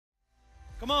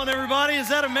Come on, everybody. Is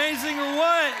that amazing or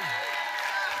what?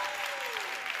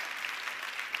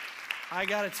 I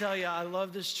got to tell you, I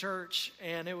love this church,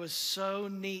 and it was so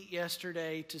neat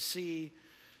yesterday to see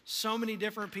so many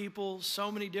different people,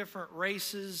 so many different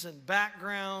races and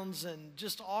backgrounds, and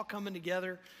just all coming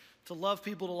together to love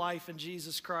people to life in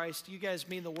Jesus Christ. You guys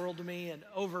mean the world to me, and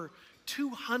over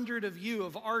 200 of you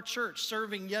of our church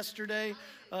serving yesterday.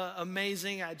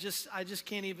 Amazing. I just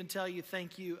can't even tell you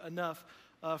thank you enough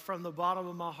from the bottom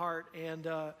of my heart. And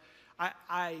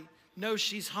I know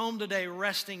she's home today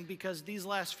resting because these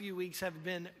last few weeks have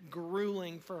been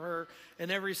grueling for her in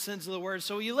every sense of the word.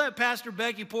 So will you let Pastor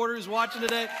Becky Porter, who's watching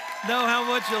today, know how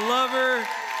much you love her?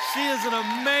 She is an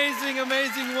amazing,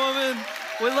 amazing woman.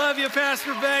 We love you,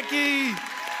 Pastor Becky.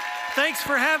 Thanks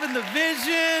for having the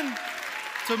vision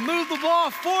to move the ball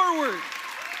forward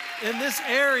in this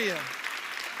area.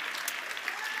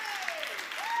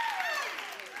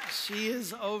 She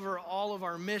is over all of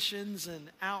our missions and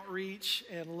outreach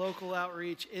and local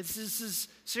outreach.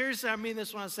 Seriously, I mean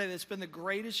this when I say that it's been the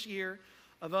greatest year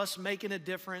of us making a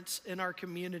difference in our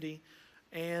community.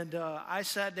 And I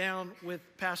sat down with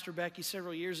Pastor Becky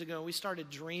several years ago, and we started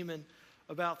dreaming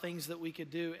about things that we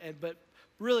could do. But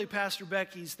really, Pastor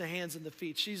Becky's the hands and the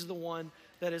feet. She's the one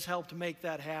that has helped make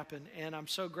that happen. And I'm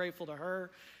so grateful to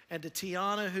her and to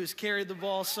Tiana, who's carried the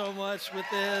ball so much with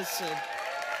this. And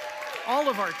all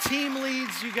of our team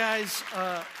leads, you guys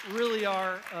really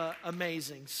are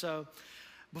amazing. So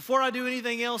before I do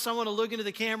anything else, I want to look into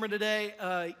the camera today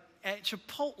at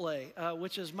Chipotle,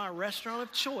 which is my restaurant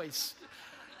of choice.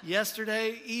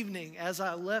 Yesterday evening, as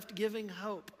I left Giving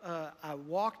Hope, I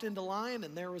walked into line,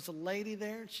 and there was a lady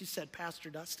there. She said, "Pastor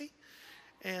Dusty."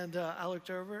 And I looked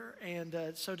over,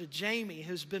 and so did Jamie,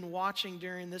 who's been watching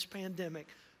during this pandemic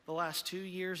the last 2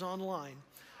 years online.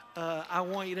 I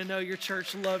want you to know your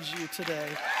church loves you today.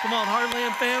 Come on,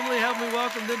 Heartland family, help me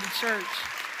welcome them to church.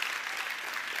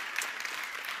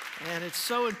 And it's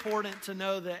so important to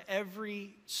know that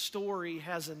every story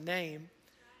has a name,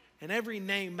 and every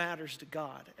name matters to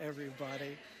God,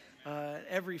 everybody,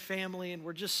 every family. And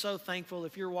we're just so thankful.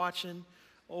 If you're watching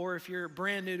or if you're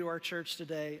brand new to our church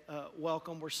today,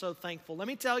 welcome. We're so thankful. Let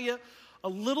me tell you a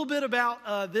little bit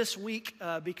about this week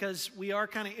because we are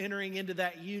kind of entering into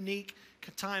that unique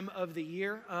time of the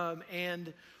year.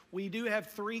 And we do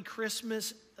have 3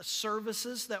 Christmas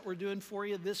services that we're doing for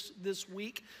you this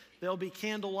week. There'll be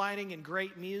candle lighting and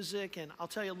great music, and I'll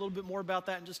tell you a little bit more about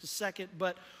that in just a second.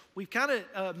 But we've kind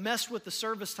of messed with the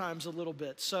service times a little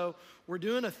bit. So we're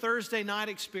doing a Thursday night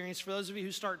experience. For those of you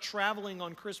who start traveling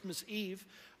on Christmas Eve,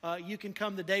 you can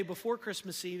come the day before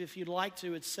Christmas Eve if you'd like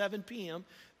to. It's 7 p.m.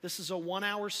 This is a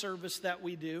 1-hour service that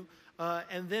we do.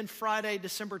 And then Friday,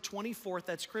 December 24th,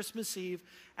 that's Christmas Eve,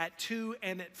 at 2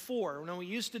 and at 4. Now, we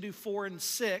used to do 4 and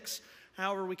 6.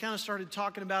 However, we kind of started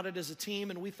talking about it as a team,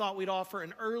 and we thought we'd offer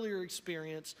an earlier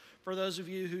experience for those of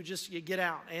you who you get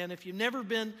out. And if you've never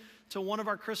been to one of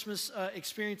our Christmas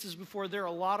experiences before, they're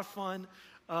a lot of fun.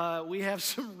 We have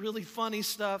some really funny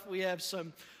stuff. We have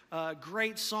some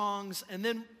great songs. And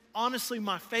then, honestly,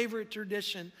 my favorite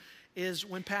tradition is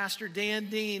when Pastor Dan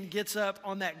Dean gets up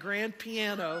on that grand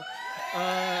piano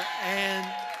and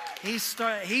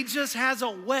he just has a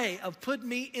way of putting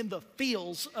me in the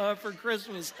feels for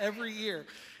Christmas every year.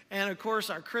 And of course,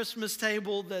 our Christmas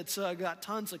table that's got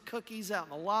tons of cookies out in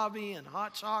the lobby and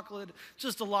hot chocolate,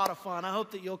 just a lot of fun. I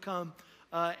hope that you'll come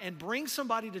and bring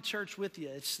somebody to church with you.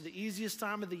 It's the easiest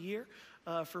time of the year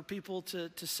for people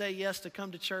to say yes to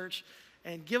come to church.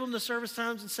 And give them the service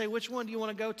times and say, which one do you want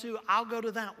to go to? I'll go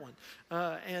to that one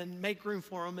and make room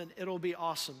for them, and it'll be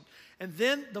awesome. And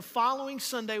then the following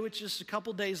Sunday, which is a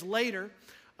couple days later,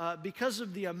 because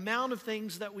of the amount of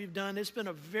things that we've done, it's been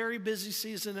a very busy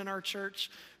season in our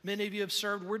church. Many of you have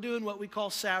served. We're doing what we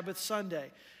call Sabbath Sunday.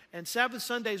 And Sabbath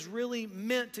Sunday is really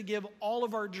meant to give all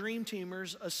of our Dream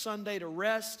Teamers a Sunday to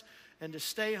rest and to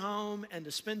stay home and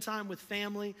to spend time with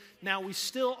family. Now, we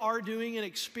still are doing an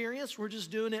experience. We're just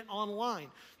doing it online.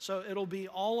 So it'll be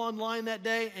all online that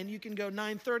day, and you can go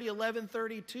 9:30,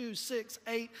 11:30, 2, 6,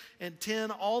 8, and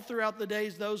 10 all throughout the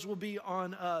days. Those will be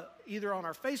on either on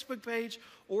our Facebook page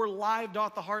or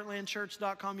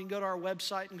live.theheartlandchurch.com. You can go to our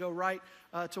website and go right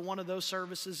to one of those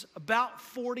services. About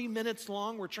 40 minutes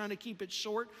long. We're trying to keep it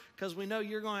short because we know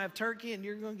you're going to have turkey and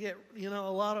you're going to get, a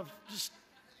lot of just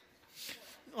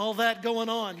all that going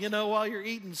on, while you're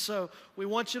eating. So we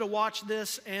want you to watch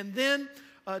this. And then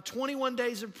 21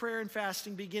 days of prayer and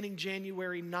fasting beginning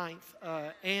January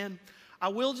 9th. And I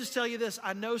will just tell you this.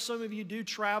 I know some of you do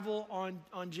travel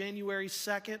on January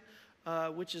 2nd,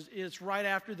 which is right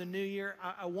after the new year.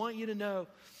 I want you to know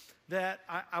that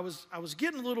I was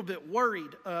getting a little bit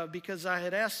worried because I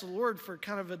had asked the Lord for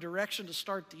kind of a direction to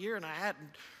start the year, and I hadn't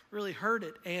really heard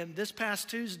it. And this past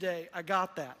Tuesday, I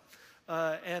got that.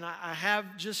 And I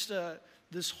have just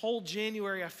this whole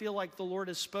January, I feel like the Lord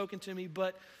has spoken to me,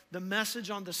 but the message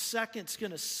on the 2nd is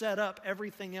going to set up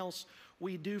everything else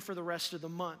we do for the rest of the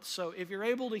month. So if you're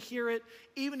able to hear it,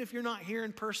 even if you're not here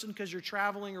in person because you're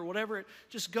traveling or whatever,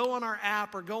 just go on our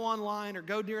app or go online or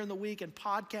go during the week and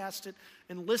podcast it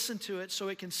and listen to it so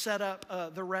it can set up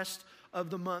the rest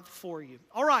of the month for you.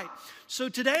 All right, so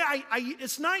today,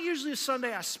 it's not usually a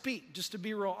Sunday I speak, just to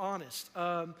be real honest.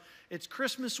 It's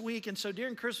Christmas week, and so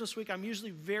during Christmas week, I'm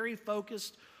usually very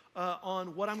focused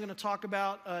on what I'm going to talk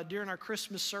about during our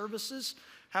Christmas services.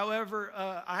 However,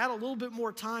 I had a little bit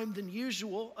more time than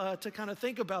usual to kind of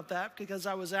think about that because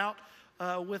I was out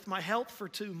with my health for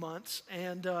 2 months.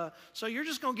 And so you're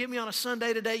just going to get me on a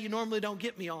Sunday today you normally don't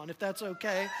get me on, if that's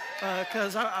okay,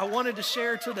 because I wanted to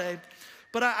share today.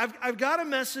 But I've got a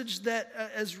message that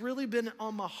has really been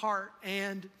on my heart,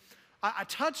 and I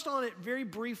touched on it very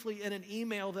briefly in an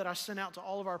email that I sent out to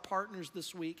all of our partners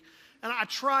this week. And I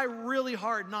try really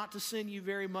hard not to send you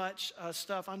very much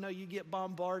stuff. I know you get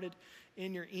bombarded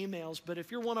in your emails, but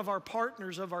if you're one of our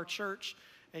partners of our church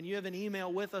and you have an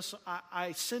email with us,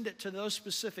 I send it to those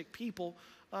specific people.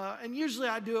 And usually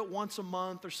I do it once a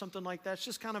month or something like that. It's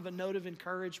just kind of a note of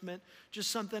encouragement, just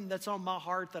something that's on my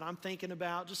heart that I'm thinking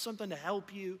about, just something to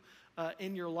help you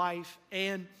in your life.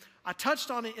 And I touched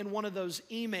on it in one of those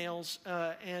emails,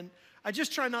 and I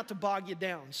just try not to bog you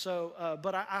down. So,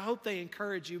 but I hope they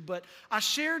encourage you. But I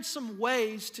shared some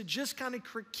ways to just kind of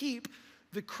keep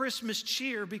the Christmas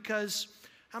cheer, because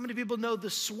how many people know the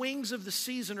swings of the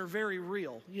season are very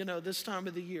real, this time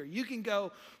of the year? You can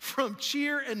go from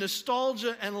cheer and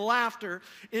nostalgia and laughter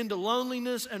into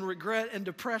loneliness and regret and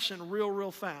depression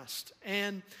real fast.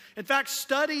 And in fact,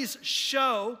 studies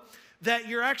show that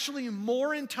you're actually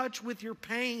more in touch with your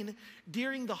pain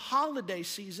during the holiday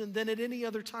season than at any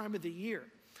other time of the year.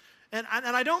 And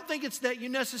I don't think it's that you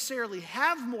necessarily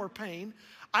have more pain.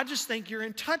 I just think you're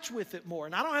in touch with it more.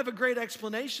 And I don't have a great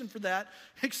explanation for that,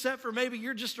 except for maybe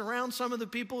you're just around some of the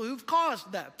people who've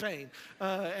caused that pain.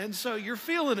 And so you're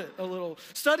feeling it a little.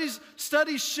 Studies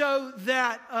show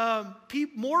that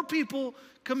more people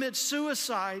commit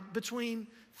suicide between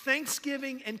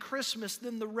Thanksgiving and Christmas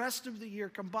than the rest of the year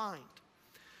combined.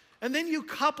 And then you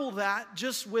couple that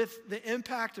just with the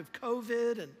impact of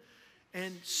COVID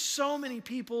and so many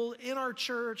people in our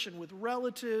church and with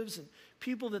relatives and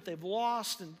people that they've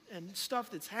lost and stuff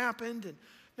that's happened. And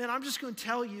man, I'm just going to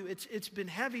tell you, it's been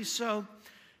heavy. So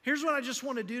here's what I just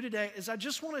want to do today is I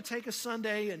just want to take a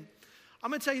Sunday, and I'm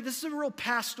going to tell you, this is a real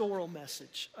pastoral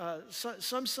message.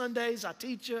 Some Sundays I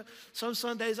teach you. Some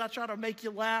Sundays I try to make you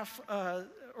laugh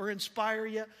or inspire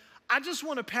you. I just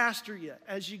want to pastor you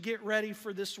as you get ready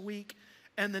for this week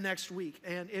and the next week.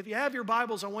 And if you have your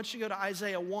Bibles, I want you to go to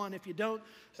Isaiah 1. If you don't,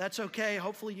 that's okay.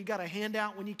 Hopefully you got a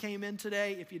handout when you came in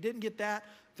today. If you didn't get that,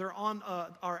 they're on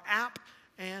our app,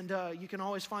 and you can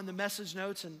always find the message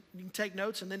notes, and you can take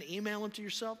notes and then email them to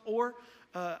yourself. Or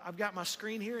I've got my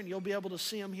screen here, and you'll be able to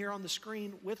see them here on the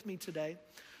screen with me today.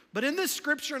 But in this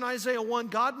scripture in Isaiah 1,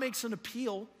 God makes an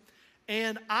appeal,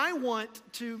 and I want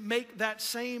to make that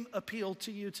same appeal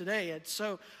to you today. And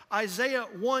so Isaiah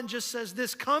 1 just says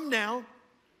this: "Come now,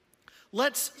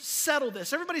 let's settle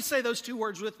this." Everybody say those two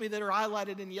words with me that are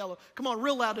highlighted in yellow. Come on,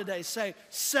 real loud today. Say,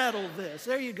 "Settle this."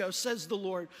 There you go, says the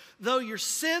Lord. "Though your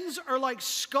sins are like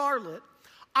scarlet,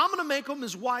 I'm going to make them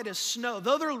as white as snow.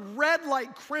 Though they're red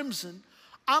like crimson,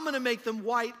 I'm going to make them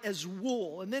white as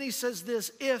wool." And then he says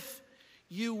this: "If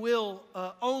you will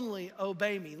only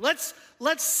obey me." Let's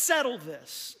settle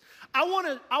this. I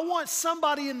want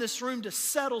somebody in this room to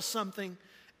settle something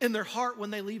in their heart when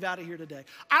they leave out of here today.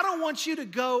 I don't want you to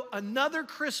go another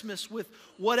Christmas with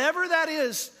whatever that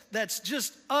is that's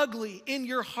just ugly in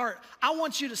your heart. I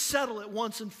want you to settle it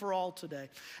once and for all today.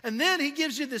 And then he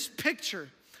gives you this picture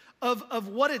of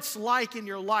what it's like in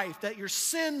your life, that your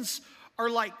sins are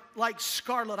like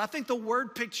scarlet. I think the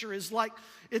word picture is like,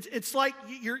 it's like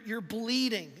you're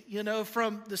bleeding,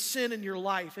 from the sin in your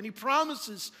life. And he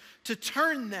promises to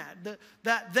turn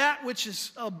that which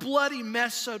is a bloody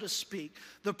mess, so to speak.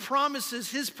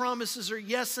 His promises are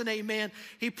yes and amen.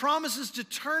 He promises to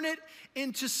turn it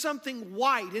into something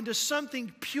white, into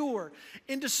something pure,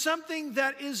 into something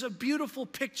that is a beautiful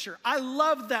picture. I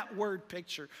love that word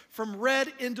picture, from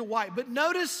red into white. But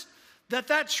notice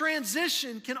that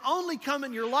transition can only come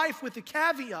in your life with a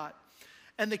caveat.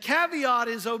 And the caveat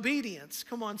is obedience.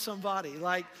 Come on, somebody.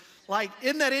 Like,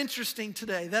 isn't that interesting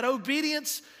today? That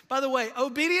obedience, by the way,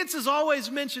 obedience is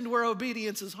always mentioned where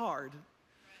obedience is hard.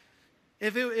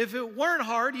 If it weren't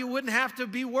hard, you wouldn't have to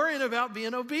be worrying about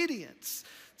being obedient.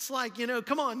 It's like,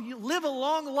 come on, you live a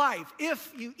long life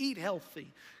if you eat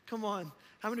healthy. Come on,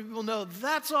 how many people know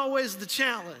that's always the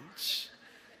challenge?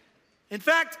 In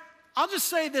fact, I'll just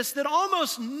say this, that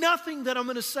almost nothing that I'm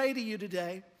going to say to you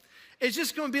today is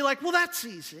just going to be like, well, that's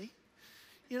easy.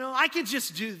 I could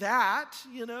just do that,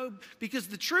 because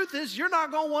the truth is you're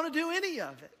not going to want to do any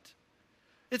of it.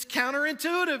 It's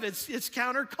counterintuitive. It's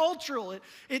countercultural.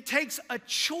 It takes a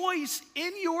choice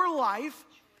in your life,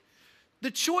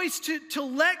 the choice to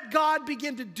let God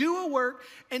begin to do a work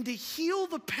and to heal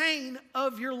the pain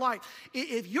of your life.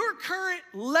 If your current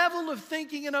level of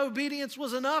thinking and obedience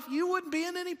was enough, you wouldn't be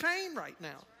in any pain right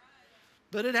now.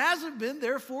 But it hasn't been.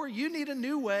 Therefore, you need a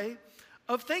new way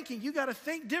of thinking. You got to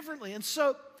think differently. And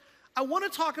so I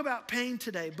want to talk about pain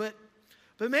today, but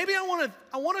maybe I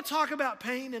want to talk about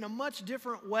pain in a much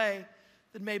different way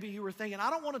than maybe you were thinking. I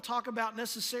don't want to talk about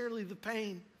necessarily the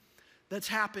pain that's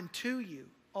happened to you,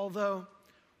 although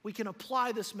we can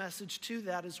apply this message to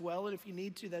that as well, and if you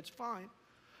need to, that's fine.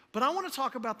 But I want to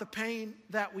talk about the pain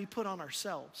that we put on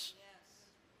ourselves.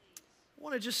 I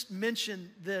want to just mention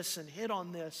this and hit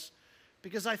on this,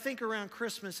 because I think around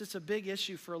Christmas, it's a big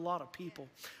issue for a lot of people.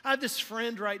 I have this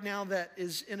friend right now that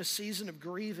is in a season of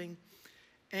grieving,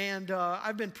 and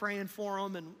I've been praying for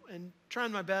them and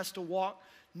trying my best to walk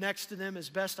next to them as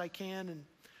best I can. And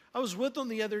I was with them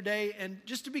the other day, and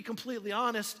just to be completely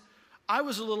honest, I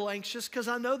was a little anxious because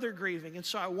I know they're grieving. And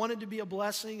so I wanted to be a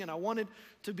blessing, and I wanted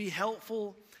to be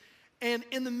helpful. And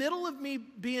in the middle of me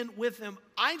being with them,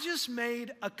 I just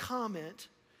made a comment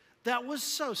that was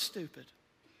so stupid.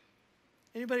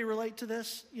 Anybody relate to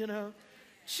this?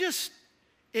 Just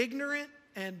ignorant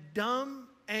and dumb.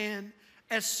 And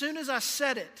as soon as I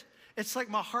said it, it's like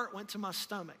my heart went to my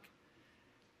stomach.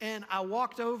 And I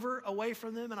walked away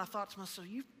from them, and I thought to myself,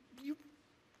 you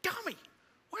dummy,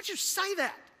 why'd you say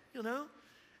that? And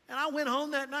I went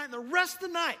home that night, and the rest of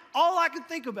the night, all I could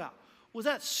think about was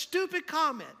that stupid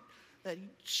comment. That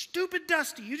stupid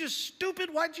Dusty, you just stupid,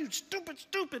 why'd you stupid?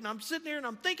 And I'm sitting there and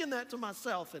I'm thinking that to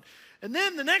myself. And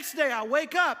then the next day I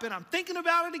wake up and I'm thinking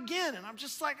about it again. And I'm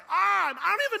just like, I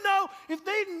don't even know if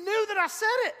they knew that I said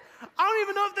it. I don't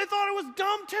even know if they thought it was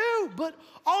dumb too. But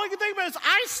all I can think about is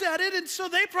I said it, and so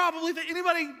they probably,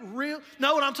 anybody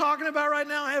know what I'm talking about right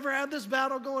now? Ever had this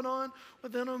battle going on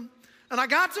within them? And I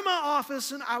got to my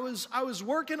office, and I was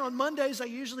working on Mondays. I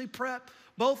usually prep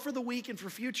both for the week and for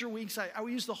future weeks. I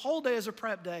use the whole day as a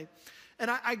prep day. And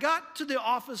I got to the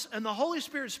office, and the Holy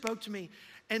Spirit spoke to me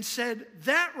and said,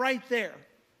 that right there.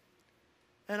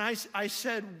 And I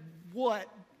said, what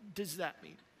does that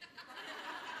mean?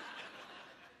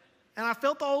 And I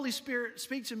felt the Holy Spirit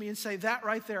speak to me and say, that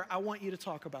right there, I want you to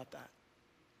talk about that.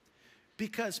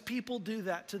 Because people do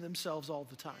that to themselves all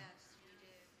the time. Yes, you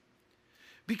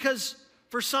do. Because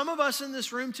for some of us in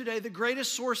this room today, the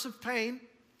greatest source of pain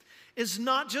is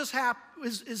not just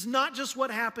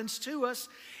what happens to us.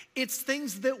 It's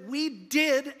things that we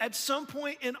did at some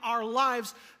point in our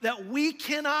lives that we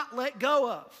cannot let go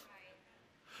of.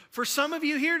 For some of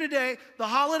you here today, the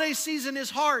holiday season is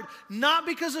hard, not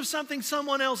because of something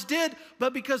someone else did,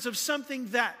 but because of something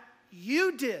that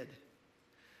you did.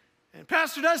 And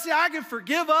Pastor Dusty, I can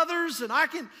forgive others, and I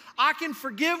can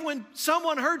forgive when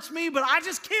someone hurts me, but I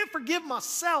just can't forgive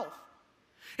myself.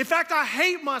 In fact, I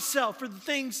hate myself for the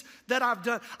things that I've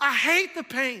done. I hate the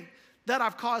pain that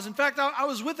I've caused. In fact, I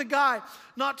was with a guy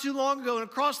not too long ago, and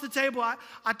across the table,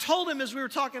 I told him as we were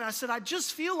talking, I said, I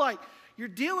just feel like you're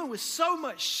dealing with so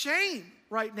much shame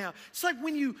right now. It's like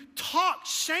when you talk,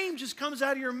 shame just comes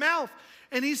out of your mouth.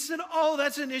 And he said, oh,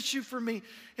 that's an issue for me.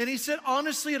 And he said,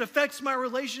 honestly, it affects my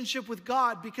relationship with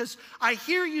God, because I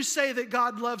hear you say that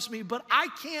God loves me, but I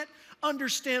can't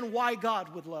understand why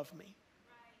God would love me.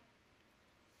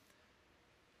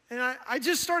 And I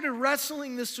just started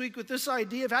wrestling this week with this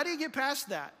idea of how do you get past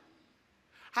that?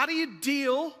 How do you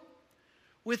deal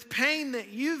with pain that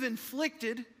you've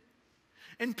inflicted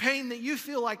and pain that you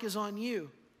feel like is on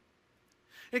you?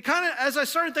 It kind of, as I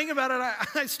started thinking about it,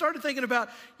 I started thinking about,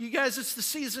 you guys, it's the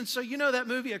season, so you know that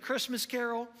movie, A Christmas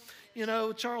Carol,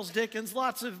 Charles Dickens.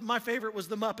 My favorite was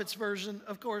the Muppets version,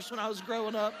 of course, when I was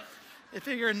growing up. If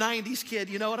you're a 90s kid,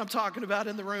 you know what I'm talking about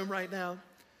in the room right now.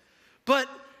 But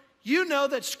you know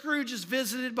that Scrooge is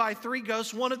visited by three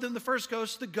ghosts. One of them, the first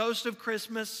ghost, the ghost of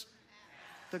Christmas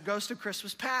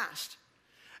past.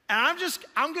 And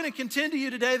I'm going to contend to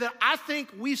you today that I think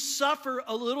we suffer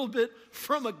a little bit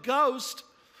from a ghost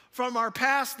from our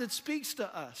past that speaks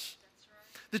to us.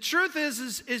 The truth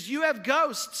is you have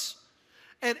ghosts,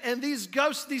 and these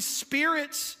ghosts, these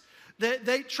spirits,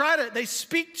 they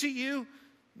speak to you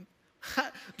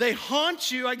They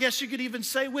haunt you, I guess you could even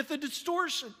say, with a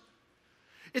distortion.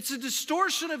 It's a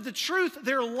distortion of the truth.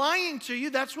 They're lying to you.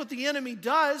 That's what the enemy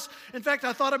does. In fact,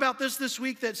 I thought about this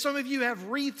week, that some of you have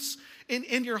wreaths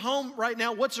in your home right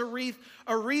now. What's a wreath?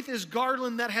 A wreath is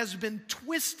garland that has been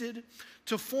twisted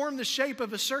to form the shape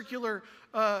of a circular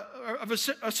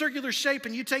shape,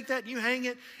 and you take that and you hang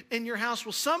it in your house.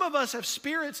 Well, some of us have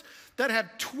spirits that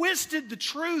have twisted the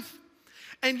truth,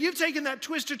 and you've taken that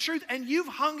twisted truth and you've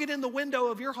hung it in the window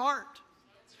of your heart.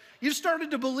 You started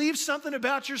to believe something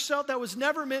about yourself that was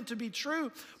never meant to be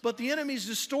true, but the enemy's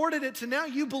distorted it to now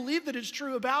you believe that it's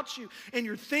true about you, and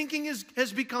your thinking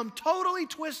has become totally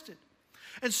twisted.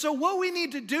 And so what we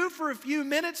need to do for a few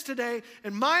minutes today,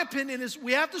 in my opinion, is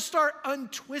we have to start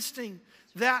untwisting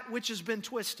that which has been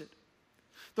twisted.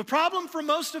 The problem for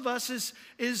most of us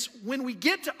is when we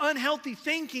get to unhealthy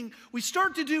thinking, we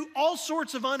start to do all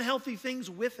sorts of unhealthy things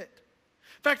with it.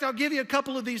 In fact, I'll give you a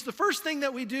couple of these. The first thing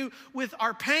that we do with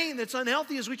our pain that's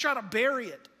unhealthy is we try to bury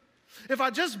it. If I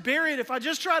just bury it, if I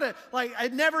just try to, like,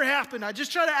 it never happened, I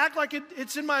just try to act like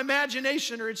it's in my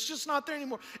imagination or it's just not there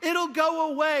anymore, it'll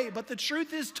go away. But the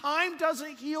truth is, time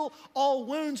doesn't heal all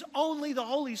wounds. Only the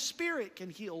Holy Spirit can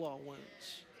heal all wounds.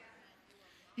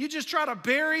 You just try to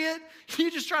bury it.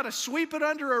 You just try to sweep it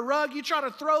under a rug. You try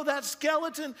to throw that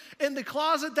skeleton in the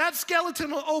closet. That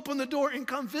skeleton will open the door and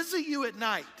come visit you at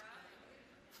night.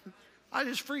 I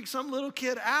just freaked some little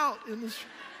kid out in this.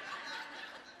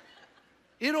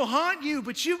 It'll haunt you,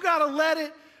 but you've got to let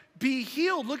it be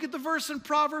healed. Look at the verse in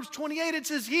Proverbs 28. It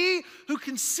says, "He who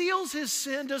conceals his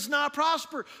sin does not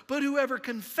prosper, but whoever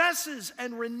confesses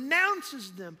and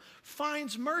renounces them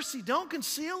finds mercy." Don't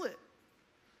conceal it.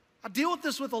 I deal with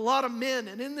this with a lot of men,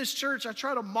 and in this church, I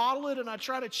try to model it and I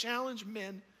try to challenge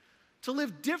men to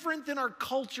live different than our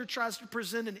culture tries to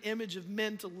present an image of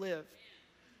men to live.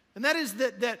 And that is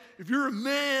that if you're a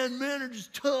man, men are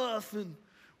just tough and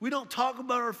we don't talk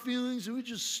about our feelings and we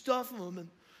just stuff them. And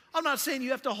I'm not saying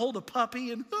you have to hold a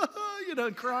puppy and,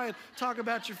 and cry and talk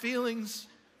about your feelings.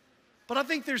 But I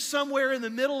think there's somewhere in the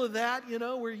middle of that,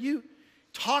 where you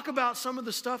talk about some of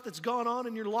the stuff that's gone on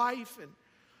in your life. And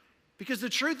because the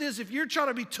truth is, if you're trying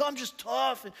to be tough, I'm just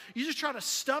tough, and you just try to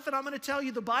stuff it, I'm going to tell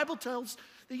you, the Bible tells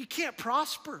that you can't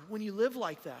prosper when you live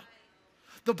like that.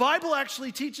 The Bible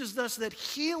actually teaches us that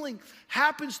healing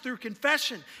happens through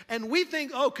confession. And we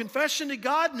think, confession to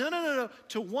God? No.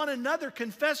 To one another.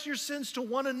 Confess your sins to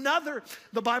one another.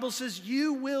 The Bible says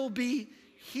you will be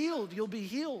healed. You'll be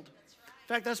healed. In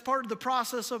fact, that's part of the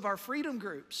process of our freedom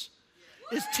groups,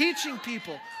 is teaching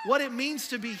people what it means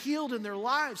to be healed in their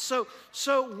lives. So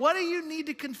what do you need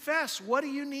to confess? What do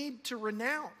you need to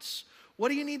renounce? What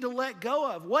do you need to let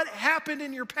go of? What happened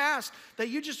in your past that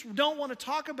you just don't want to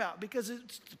talk about because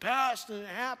it's the past and it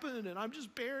happened and I'm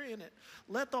just burying it?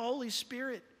 Let the Holy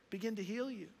Spirit begin to heal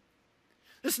you.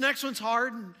 This next one's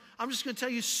hard, and I'm just going to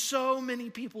tell you, so many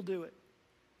people do it.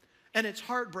 And it's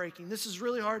heartbreaking. This is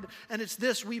really hard, and it's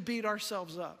this: we beat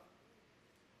ourselves up.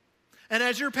 And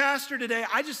as your pastor today,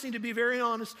 I just need to be very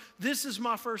honest. This is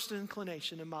my first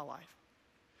inclination in my life.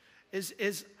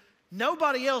 Is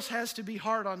nobody else has to be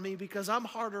hard on me, because I'm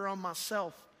harder on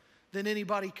myself than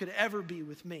anybody could ever be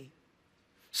with me.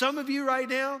 Some of you right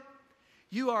now,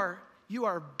 you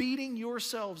are beating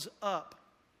yourselves up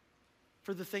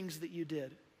for the things that you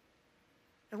did.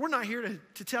 And we're not here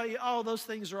to tell you, those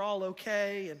things are all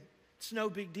okay and it's no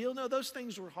big deal. No, those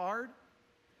things were hard.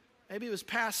 Maybe it was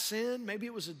past sin. Maybe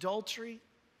it was adultery.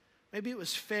 Maybe it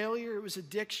was failure, it was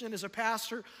addiction. As a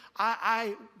pastor,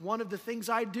 one of the things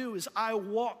I do is I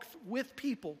walk with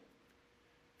people.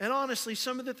 And honestly,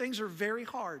 some of the things are very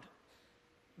hard,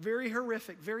 very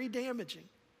horrific, very damaging.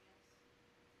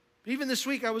 Even this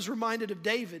week, I was reminded of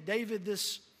David. David,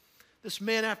 this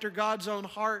man after God's own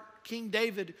heart, King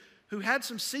David, who had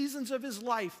some seasons of his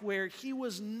life where he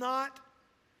was not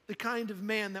the kind of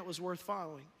man that was worth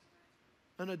following.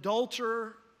 An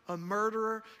adulterer, a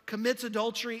murderer, commits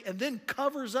adultery, and then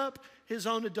covers up his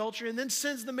own adultery, and then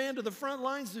sends the man to the front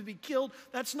lines to be killed.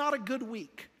 That's not a good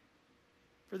week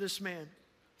for this man.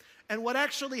 And what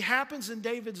actually happens in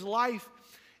David's life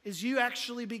is you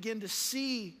actually begin to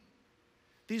see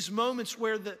these moments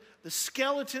where the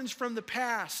skeletons from the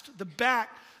past,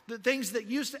 the things that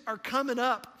used to are coming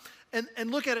up.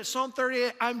 And look at it, Psalm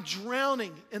 38, I'm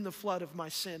drowning in the flood of my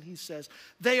sin, he says.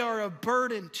 They are a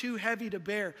burden too heavy to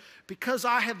bear. Because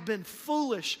I have been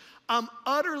foolish, I'm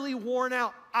utterly worn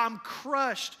out. I'm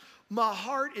crushed. My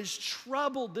heart is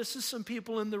troubled. This is some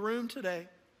people in the room today.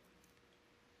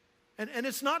 And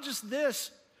it's not just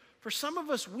this. For some of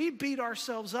us, we beat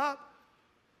ourselves up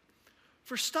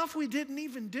for stuff we didn't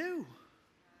even do.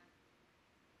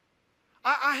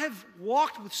 I have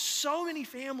walked with so many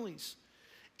families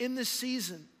in this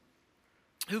season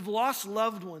who've lost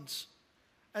loved ones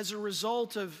as a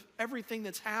result of everything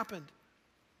that's happened.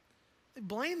 They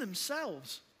blame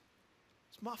themselves.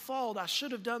 It's my fault. I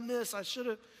should have done this. I should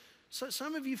have. So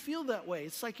some of you feel that way.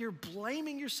 It's like you're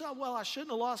blaming yourself. Well, I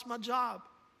shouldn't have lost my job.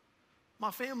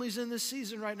 My family's in this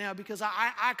season right now because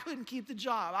I couldn't keep the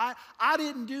job. I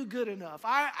didn't do good enough.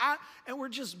 And we're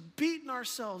just beating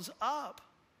ourselves up.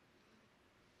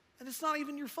 And it's not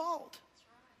even your fault.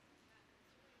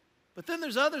 But then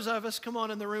there's others of us, come on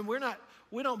in the room,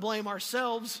 we don't blame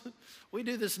ourselves. We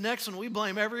do this next one, we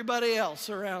blame everybody else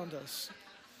around us.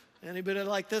 Anybody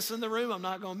like this in the room? I'm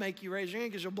not going to make you raise your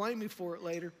hand because you'll blame me for it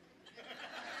later.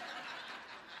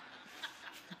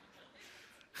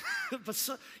 But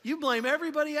you blame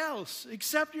everybody else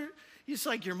except it's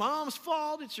like your mom's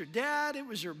fault, it's your dad, it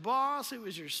was your boss, it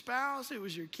was your spouse, it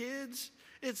was your kids,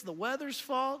 it's the weather's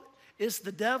fault, it's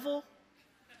the devil.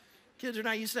 Kids and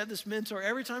I used to have this mentor.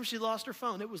 Every time she lost her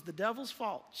phone, it was the devil's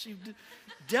fault.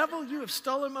 Devil, you have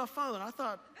stolen my phone. And I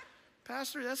thought,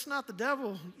 Pastor, that's not the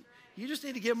devil. You just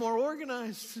need to get more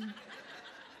organized.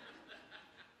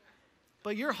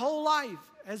 But your whole life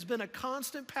has been a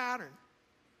constant pattern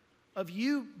of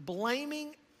you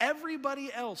blaming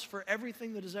everybody else for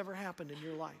everything that has ever happened in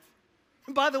your life.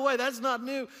 And by the way, that's not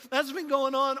new. That's been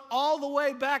going on all the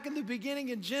way back in the beginning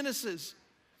in Genesis.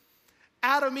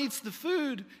 Adam eats the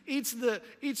food, eats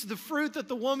the fruit that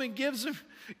the woman gives him.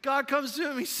 God comes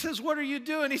to him, he says, what are you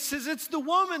doing? He says, it's the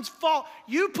woman's fault.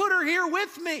 You put her here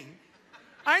with me.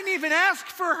 I didn't even ask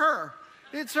for her.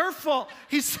 It's her fault.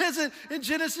 He says it in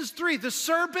Genesis 3, the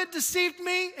serpent deceived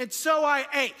me, and so I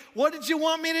ate. What did you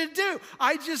want me to do?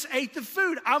 I just ate the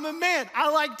food. I'm a man.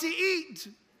 I like to eat.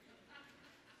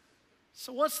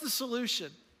 So what's the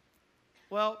solution?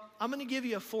 Well, I'm going to give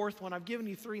you a fourth one. I've given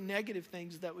you 3 negative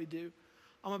things that we do.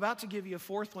 I'm about to give you a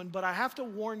 4th one, but I have to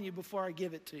warn you before I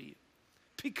give it to you.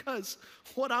 Because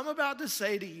what I'm about to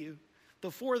say to you, the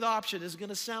 4th option, is going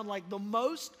to sound like the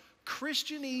most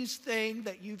Christianese thing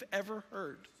that you've ever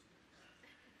heard.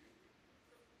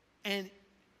 And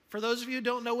for those of you who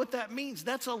don't know what that means,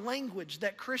 that's a language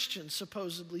that Christians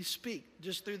supposedly speak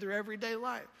just through their everyday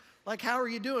life. Like, how are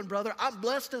you doing, brother? I'm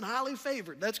blessed and highly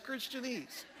favored. That's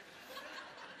Christianese.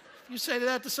 If you say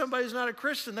that to somebody who's not a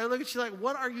Christian, they look at you like,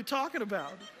 what are you talking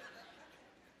about?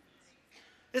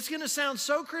 It's going to sound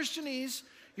so Christianese,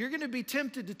 you're going to be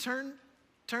tempted to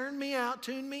tune me out,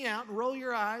 and roll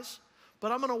your eyes.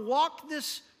 But I'm going to walk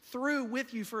this through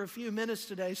with you for a few minutes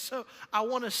today. So I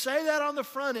want to say that on the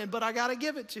front end, but I got to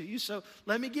give it to you. So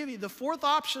let me give you the 4th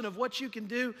option of what you can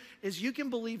do is you can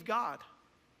believe God.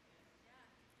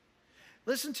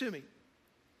 Listen to me.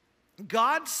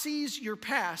 God sees your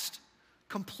past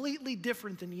completely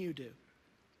different than you do.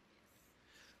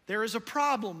 There is a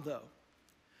problem, though.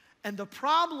 And the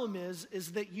problem is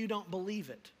that you don't believe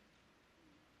it.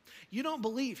 You don't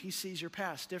believe he sees your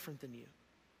past different than you.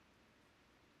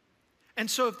 And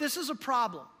so if this is a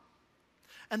problem,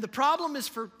 and the problem is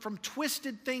from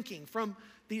twisted thinking, from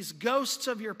these ghosts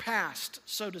of your past,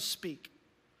 so to speak,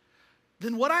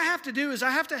 then what I have to do is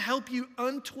I have to help you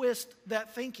untwist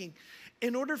that thinking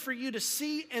in order for you to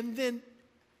see and then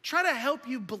try to help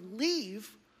you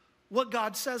believe what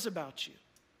God says about you.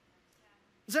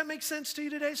 Does that make sense to you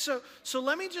today? So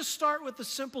let me just start with the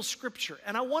simple scripture.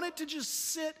 And I want it to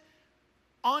just sit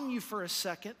on you for a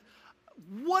second.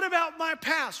 What about my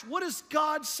past? What does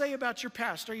God say about your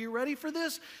past? Are you ready for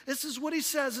this? This is what he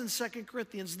says in 2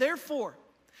 Corinthians. Therefore,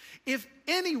 if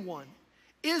anyone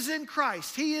is in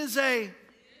Christ, he's a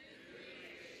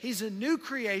new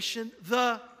creation.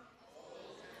 The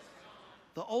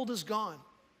old is gone.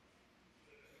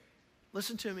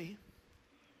 Listen to me.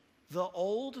 The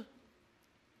old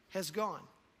has gone.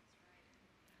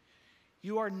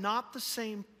 You are not the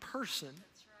same person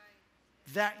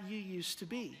that you used to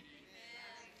be.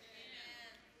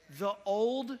 The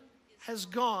old has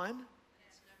gone.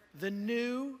 The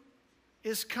new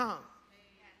is come.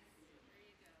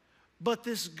 But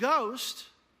this ghost,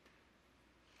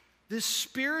 this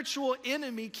spiritual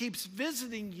enemy, keeps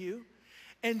visiting you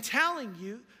and telling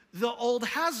you the old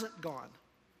hasn't gone.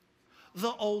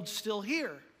 The old's still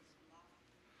here.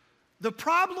 The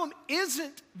problem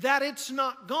isn't that it's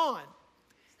not gone.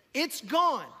 It's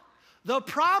gone. The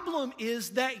problem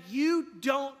is that you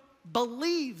don't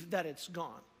believe that it's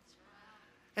gone.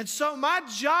 And so my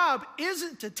job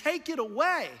isn't to take it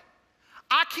away.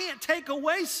 I can't take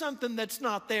away something that's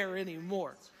not there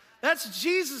anymore. That's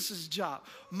Jesus' job.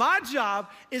 My job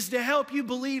is to help you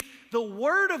believe the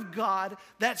Word of God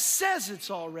that says it's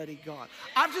already gone.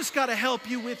 I've just got to help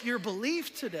you with your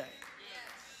belief today.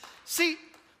 See,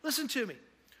 listen to me.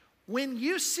 When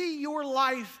you see your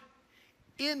life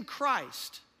in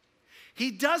Christ,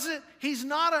 he's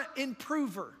not an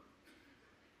improver.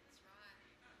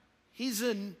 He's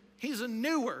a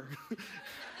newer.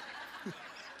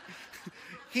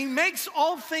 He makes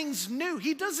all things new.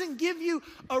 He doesn't give you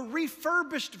a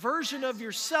refurbished version of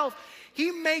yourself.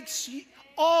 He makes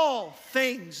all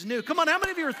things new. Come on, how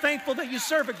many of you are thankful that you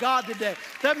serve a God today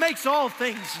that makes all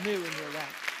things new in your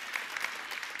life?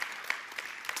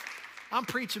 I'm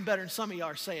preaching better than some of y'all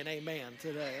are saying amen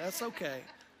today. That's okay.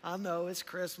 I know it's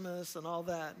Christmas and all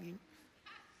that.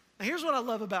 Now here's what I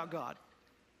love about God.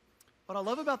 What I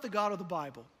love about the God of the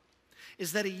Bible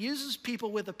is that he uses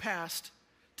people with a past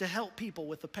to help people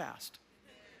with the past.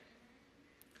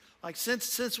 Like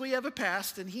since we have a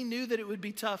past and he knew that it would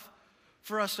be tough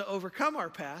for us to overcome our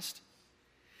past,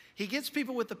 he gets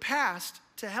people with the past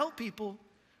to help people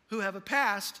who have a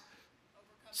past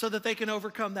so that they can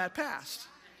overcome that past.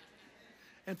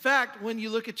 In fact, when you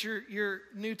look at your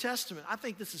New Testament, I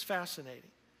think this is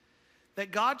fascinating.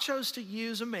 That God chose to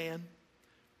use a man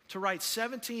to write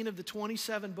 17 of the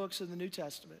 27 books of the New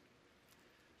Testament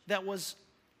that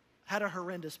had a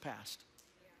horrendous past.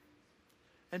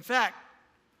 In fact,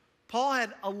 Paul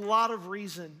had a lot of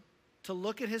reason to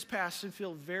look at his past and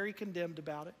feel very condemned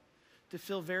about it, to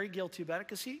feel very guilty about it,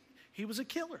 because he was a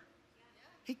killer.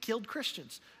 He killed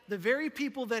Christians. The very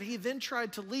people that he then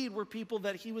tried to lead were people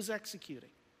that he was executing.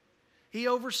 He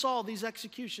oversaw these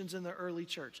executions in the early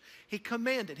church. He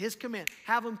commanded, his command,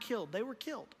 have them killed. They were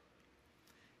killed.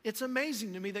 It's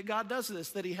amazing to me that God does this,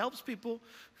 that he helps people,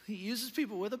 he uses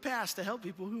people with a past to help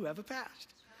people who have a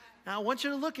past. Now, I want you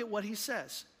to look at what he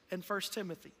says in 1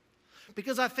 Timothy,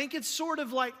 because I think it's sort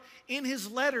of like in his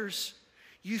letters,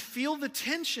 you feel the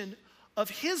tension of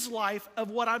his life of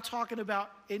what I'm talking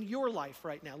about in your life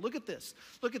right now. Look at this.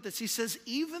 Look at this. He says,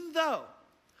 even though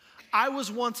I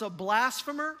was once a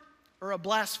blasphemer or a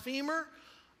blasphemer,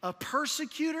 a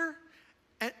persecutor,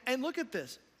 and look at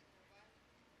this,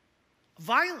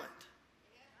 violent.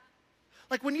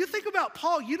 Like when you think about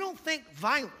Paul, you don't think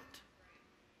violent.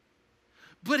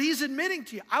 But he's admitting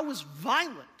to you, I was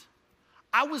violent.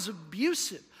 I was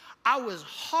abusive. I was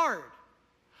hard.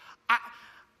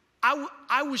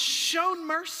 I was shown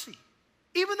mercy.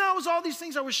 Even though I was all these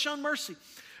things, I was shown mercy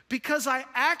because I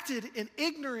acted in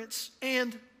ignorance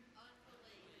and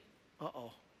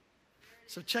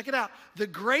So check it out. The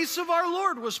grace of our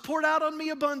Lord was poured out on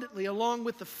me abundantly, along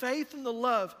with the faith and the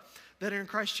love that are in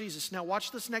Christ Jesus. Now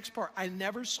watch this next part. I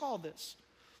never saw this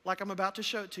like I'm about to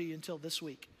show it to you until this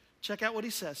week. Check out what he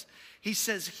says. He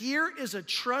says, here is a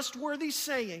trustworthy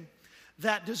saying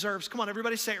that deserves, come on,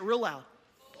 everybody say it real loud.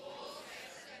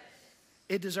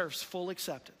 It deserves full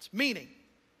acceptance. Meaning,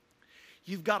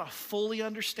 you've got to fully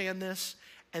understand this,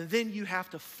 and then you have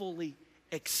to fully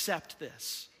accept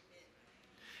this.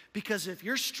 Because if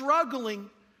you're struggling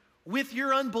with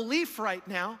your unbelief right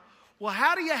now, well,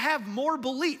 how do you have more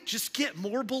belief? Just get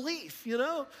more belief, you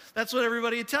know? That's what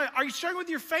everybody would tell you. Are you struggling with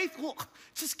your faith? Well,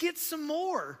 just get some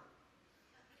more.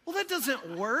 Well, that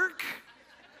doesn't work.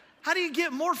 How do you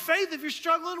get more faith if you're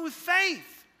struggling with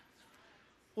faith?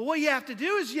 Well, what you have to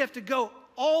do is you have to go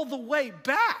all the way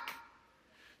back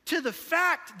to the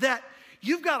fact that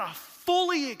you've got to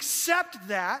fully accept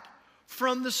that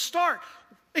from the start.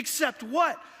 Accept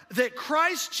what? That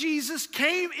Christ Jesus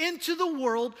came into the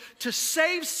world to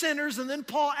save sinners, and then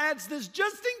Paul adds this,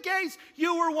 just in case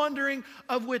you were wondering,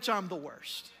 of which I'm the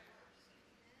worst.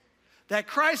 That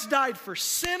Christ died for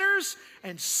sinners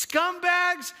and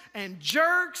scumbags and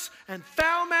jerks and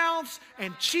foul mouths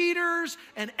and cheaters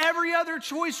and every other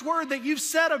choice word that you've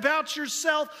said about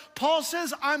yourself. Paul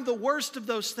says, I'm the worst of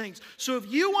those things. So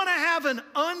if you want to have an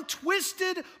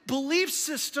untwisted belief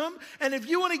system, and if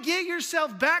you want to get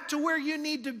yourself back to where you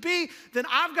need to be, then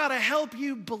I've got to help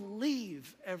you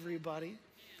believe, everybody.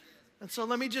 And so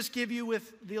let me just give you,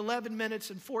 with the 11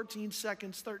 minutes and 14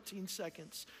 seconds, 13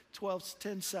 seconds, 12,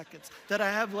 10 seconds that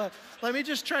I have left, let me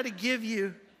try to give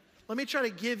you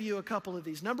a couple of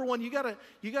these. Number one, you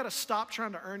gotta stop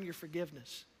trying to earn your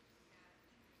forgiveness.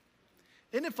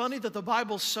 Isn't it funny that the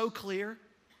Bible's so clear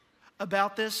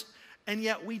about this, and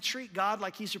yet we treat God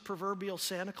like he's a proverbial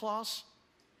Santa Claus?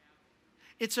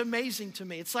 It's amazing to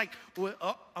me. It's like,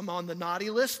 I'm on the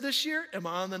naughty list this year. Am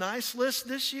I on the nice list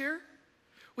this year?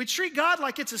 We treat God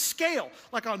like it's a scale.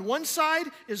 Like on one side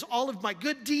is all of my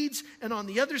good deeds, and on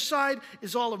the other side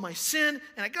is all of my sin.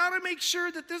 And I got to make sure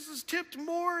that this is tipped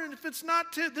more, and if it's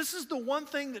not tipped, this is the one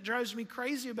thing that drives me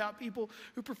crazy about people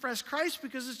who profess Christ,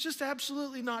 because it's just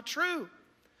absolutely not true.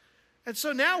 And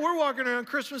so now we're walking around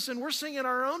Christmas and we're singing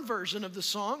our own version of the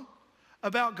song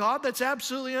about God that's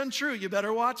absolutely untrue. You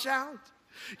better watch out.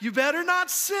 You better not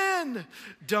sin.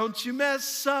 Don't you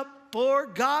mess up or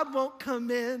God won't come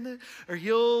in, or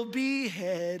you'll be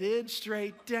headed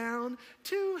straight down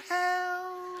to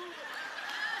hell.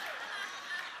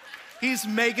 He's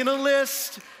making a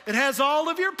list. It has all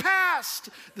of your past.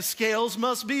 The scales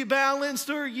must be balanced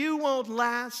or you won't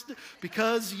last,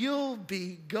 because you'll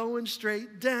be going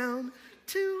straight down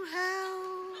to hell.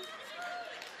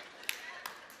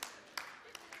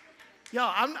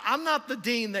 Yo, I'm not the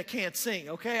dean that can't sing,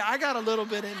 okay? I got a little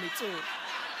bit in me too.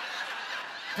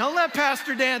 Don't let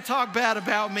Pastor Dan talk bad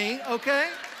about me, okay?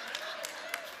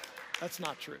 That's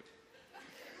not true.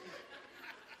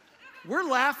 We're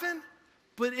laughing,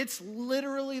 but it's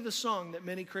literally the song that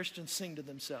many Christians sing to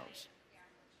themselves.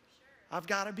 I've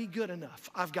got to be good enough.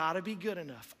 I've got to be good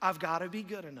enough. I've got to be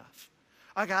good enough.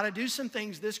 I got to do some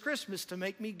things this Christmas to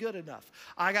make me good enough.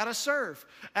 I got to serve.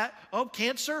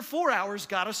 Can't serve 4 hours,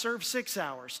 got to serve 6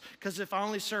 hours. Because if I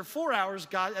only serve 4 hours,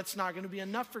 God, that's not going to be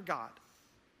enough for God.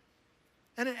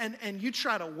 And you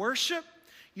try to worship,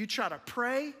 you try to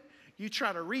pray, you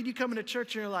try to read. You come into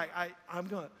church and you're like, I'm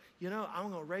going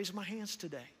to raise my hands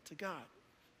today to God.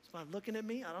 Somebody looking at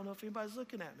me? I don't know if anybody's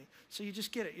looking at me. So you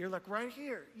just get it. You're like right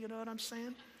here. You know what I'm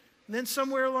saying? And then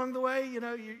somewhere along the way,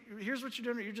 here's what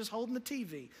you're doing. You're just holding the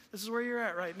TV. This is where you're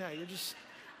at right now. You're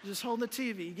just holding the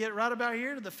TV. You get right about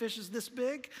here to the fish is this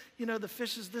big. The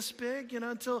fish is this big,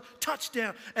 until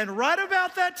touchdown. And right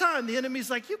about that time, the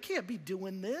enemy's like, you can't be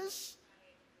doing this.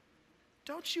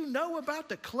 Don't you know about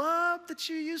the club that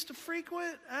you used to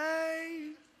frequent? Hey.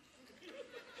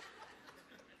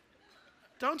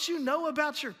 Don't you know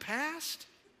about your past?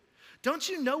 Don't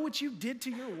you know what you did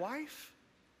to your wife?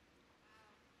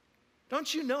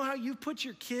 Don't you know how you put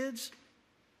your kids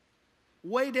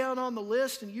way down on the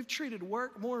list and you've treated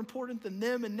work more important than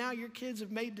them, and now your kids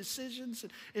have made decisions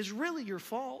and it's really your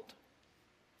fault?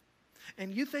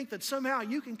 And you think that somehow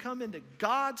you can come into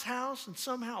God's house and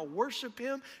somehow worship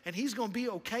Him and He's going to be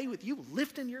okay with you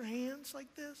lifting your hands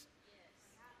like this?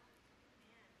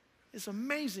 It's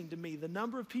amazing to me the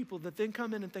number of people that then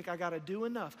come in and think, I got to do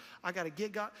enough. I got to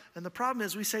get God. And the problem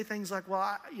is we say things like,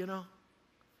 well,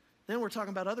 then we're talking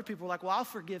about other people like, well, I'll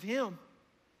forgive him,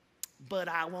 but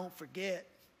I won't forget.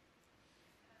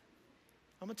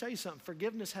 I'm going to tell you something.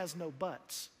 Forgiveness has no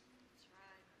buts.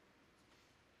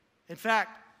 In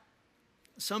fact,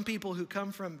 some people who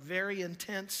come from very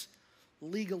intense,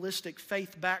 legalistic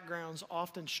faith backgrounds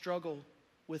often struggle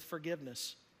with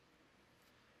forgiveness.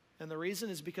 And the reason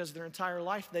is because their entire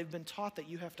life they've been taught that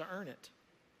you have to earn it.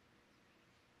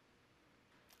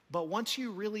 But once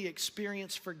you really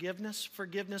experience forgiveness,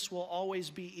 forgiveness will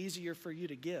always be easier for you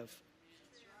to give.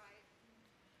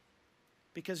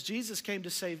 Because Jesus came to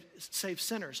save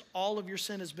sinners. All of your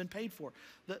sin has been paid for.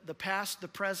 The past, the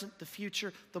present, the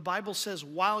future. The Bible says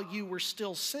while you were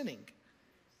still sinning,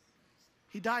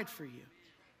 He died for you.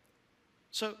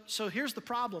 So here's the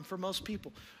problem for most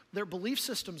people. Their belief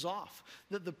system's off.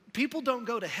 The people don't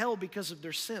go to hell because of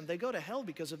their sin. They go to hell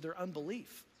because of their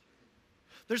unbelief.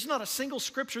 There's not a single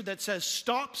scripture that says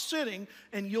stop sinning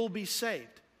and you'll be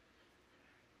saved.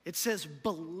 It says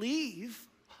believe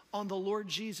on the Lord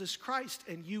Jesus Christ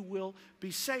and you will be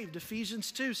saved.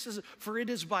 Ephesians 2 says, for it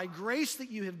is by grace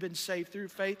that you have been saved through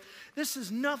faith. This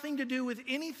has nothing to do with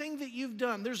anything that you've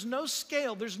done. There's no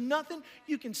scale. There's nothing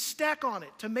you can stack on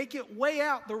it to make it weigh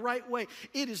out the right way.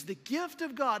 It is the gift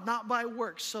of God, not by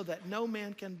works, so that no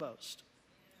man can boast.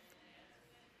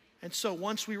 And so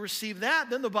once we receive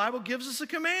that, then the Bible gives us a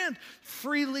command.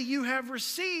 Freely you have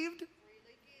received,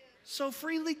 so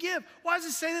freely give. Why does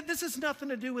it say that? This has nothing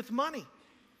to do with money.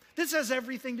 This has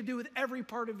everything to do with every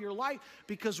part of your life,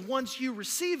 because once you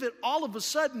receive it, all of a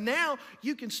sudden now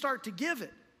you can start to give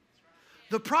it.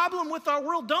 The problem with our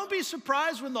world, don't be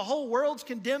surprised when the whole world's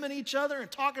condemning each other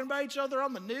and talking about each other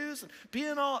on the news and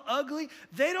being all ugly.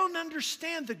 They don't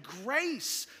understand the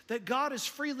grace that God has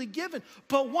freely given.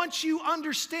 But once you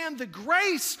understand the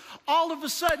grace, all of a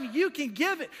sudden you can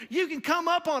give it. You can come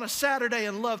up on a Saturday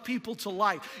and love people to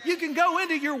life. You can go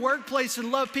into your workplace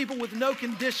and love people with no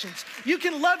conditions. You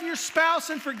can love your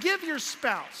spouse and forgive your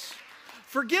spouse.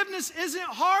 Forgiveness isn't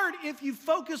hard if you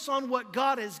focus on what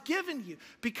God has given you,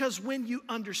 because when you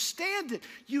understand it,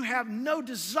 you have no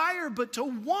desire but to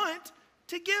want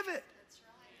to give it.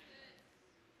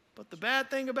 But the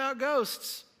bad thing about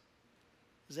ghosts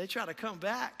is they try to come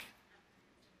back.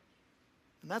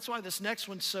 And that's why this next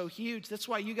one's so huge. That's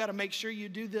why you got to make sure you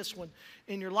do this one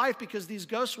in your life, because these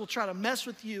ghosts will try to mess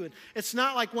with you. And it's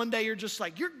not like one day you're just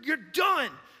like, you're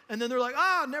done. And then they're like,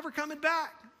 never coming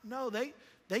back. No,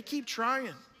 they keep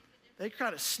trying. They try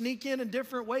to sneak in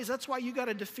different ways. That's why you got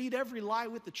to defeat every lie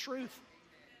with the truth.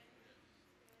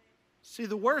 See,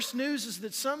 the worst news is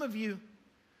that some of you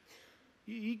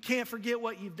can't forget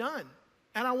what you've done.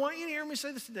 And I want you to hear me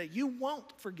say this today. You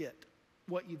won't forget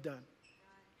what you've done.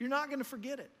 You're not going to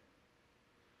forget it.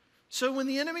 So when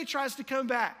the enemy tries to come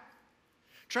back,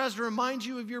 tries to remind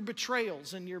you of your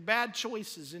betrayals and your bad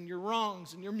choices and your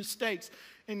wrongs and your mistakes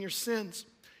and your sins,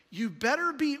 you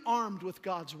better be armed with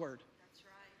God's word. That's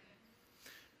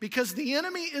right. Because the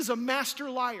enemy is a master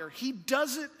liar. He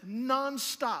does it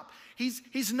nonstop.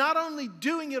 He's not only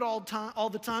doing it all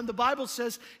the time, the Bible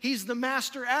says he's the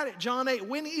master at it. John 8,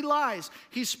 when he lies,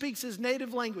 he speaks his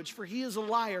native language, for he is a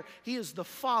liar. He is the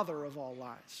father of all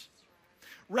lies.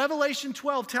 Revelation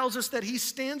 12 tells us that he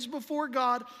stands before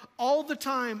God all the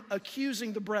time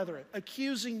accusing the brethren,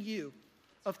 accusing you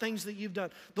of things that you've done.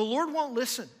 The Lord won't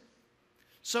listen.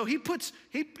 So he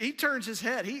turns his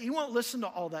head. He won't listen to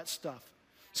all that stuff.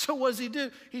 So what does he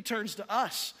do? He turns to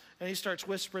us and he starts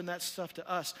whispering that stuff to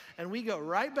us. And we go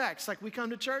right back. It's like we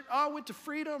come to church, oh, I went to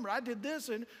Freedom, or I did this,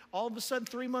 and all of a sudden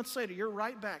 3 months later, you're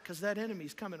right back because that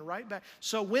enemy's coming right back.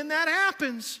 So when that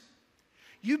happens,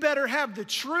 you better have the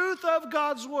truth of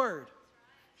God's word.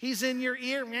 He's in your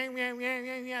ear,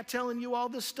 telling you all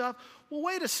this stuff. Well,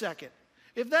 wait a second.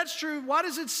 If that's true, why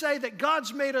does it say that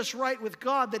God's made us right with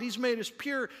God, that he's made us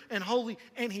pure and holy,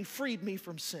 and he freed me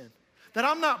from sin? That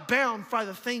I'm not bound by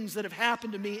the things that have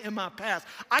happened to me in my past.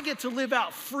 I get to live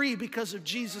out free because of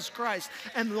Jesus Christ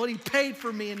and what he paid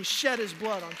for me and he shed his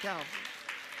blood on Calvary.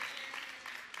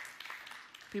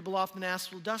 People often ask,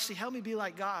 well, Dusty, help me be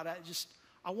like God.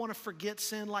 I want to forget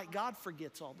sin like God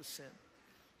forgets all the sin.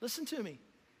 Listen to me.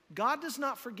 God does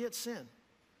not forget sin.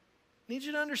 I need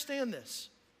you to understand this.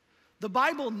 The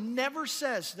Bible never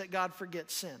says that God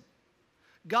forgets sin.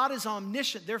 God is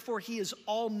omniscient, therefore he is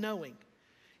all-knowing.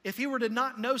 If he were to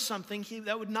not know something,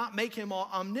 that would not make him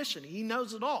omniscient. He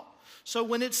knows it all. So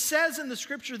when it says in the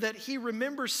scripture that he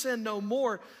remembers sin no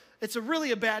more, it's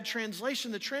really a bad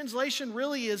translation. The translation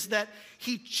really is that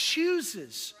he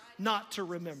chooses not to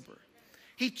remember.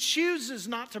 He chooses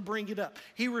not to bring it up.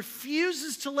 He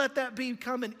refuses to let that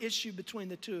become an issue between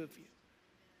the two of you.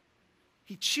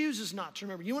 He chooses not to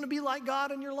remember. You want to be like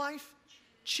God in your life?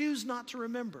 Choose not to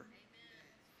remember.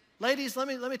 Ladies, let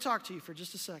me talk to you for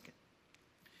just a second.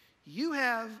 You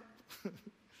have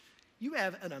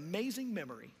an amazing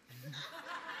memory.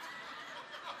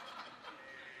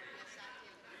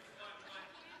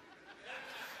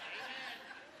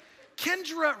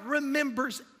 Kendra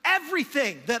remembers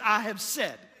everything that I have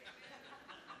said.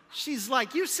 She's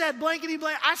like, you said blankety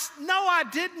blank. No, I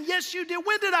didn't. Yes, you did.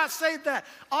 When did I say that?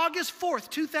 August 4th,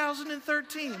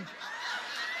 2013.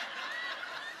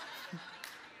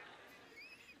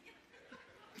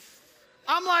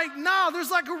 I'm like, no,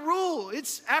 there's like a rule.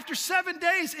 It's after 7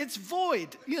 days, it's void.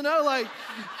 You know, like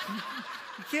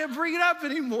you can't bring it up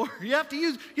anymore. You have to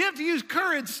use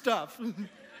current stuff.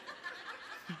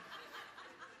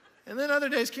 And then other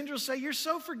days, Kendra will say, you're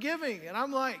so forgiving. And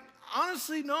I'm like,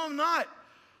 honestly, no, I'm not.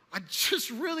 I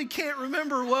just really can't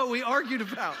remember what we argued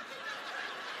about.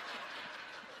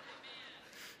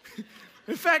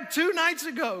 In fact, 2 nights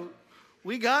ago,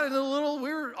 we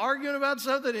were arguing about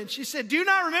something, and she said, do you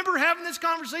not remember having this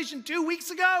conversation 2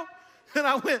 weeks ago? And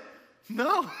I went,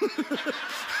 no.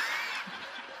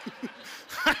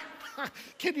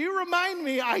 Can you remind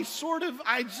me?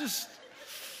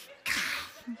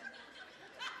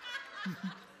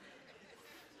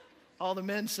 All the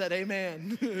men said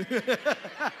amen.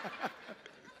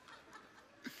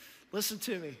 Listen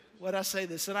to me when I say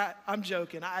this, and I'm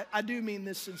joking. I do mean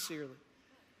this sincerely.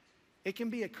 It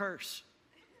can be a curse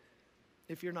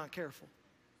if you're not careful.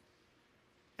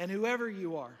 And whoever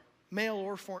you are, male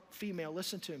or female,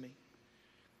 listen to me.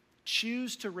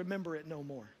 Choose to remember it no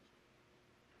more.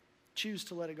 Choose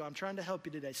to let it go. I'm trying to help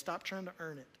you today. Stop trying to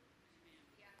earn it.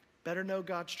 Better know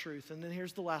God's truth. And then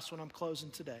here's the last one. I'm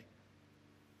closing today.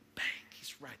 Bang,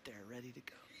 he's right there, ready to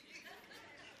go.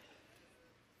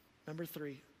 Number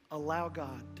 3, allow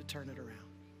God to turn it around.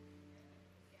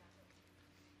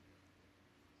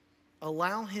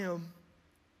 Allow him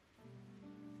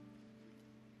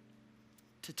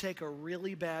to take a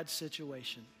really bad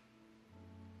situation.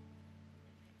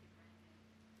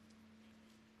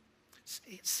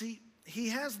 See, he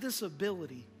has this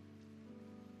ability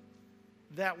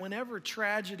that whenever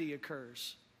tragedy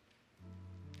occurs,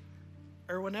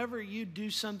 or whenever you do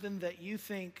something that you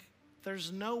think,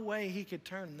 there's no way he could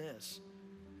turn this.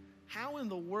 How in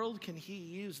the world can he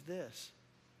use this?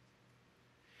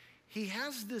 He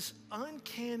has this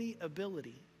uncanny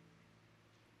ability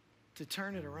to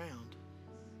turn it around.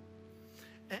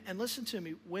 And listen to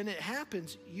me, when it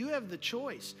happens, you have the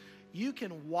choice. You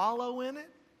can wallow in it,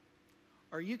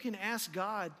 or you can ask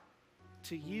God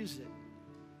to use it.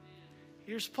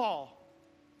 Here's Paul,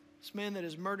 this man that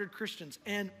has murdered Christians.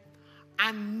 And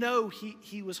I know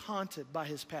he was haunted by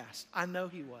his past. I know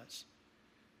he was.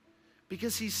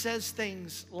 Because he says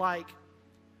things like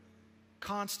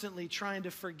constantly trying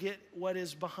to forget what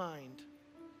is behind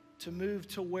to move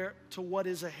to what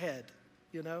is ahead,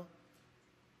 you know?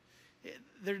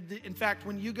 In fact,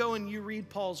 when you go and you read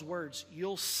Paul's words,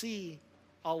 you'll see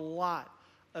a lot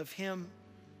of him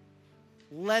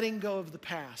letting go of the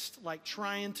past, like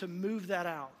trying to move that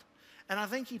out. And I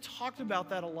think he talked about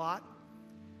that a lot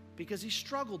because he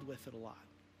struggled with it a lot.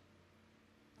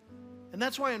 And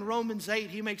that's why in Romans 8,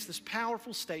 he makes this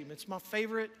powerful statement. It's my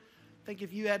favorite. I think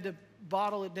if you had to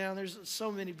bottle it down, there's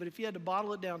so many, but if you had to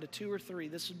bottle it down to 2 or 3,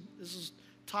 this is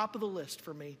top of the list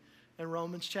for me in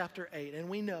Romans chapter 8. And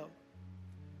we know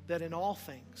that in all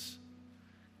things,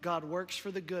 God works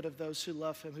for the good of those who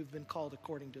love him, who've been called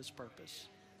according to his purpose.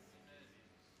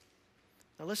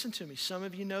 Now listen to me. Some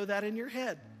of you know that in your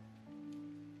head.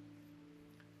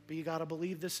 But you got to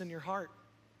believe this in your heart.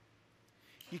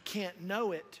 You can't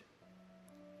know it.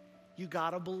 You got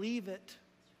to believe it.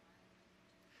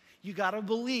 You got to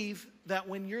believe that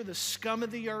when you're the scum of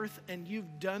the earth and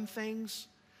you've done things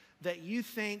that you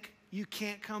think you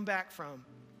can't come back from,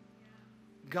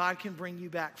 God can bring you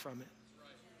back from it.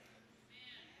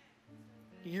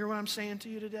 You hear what I'm saying to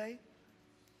you today?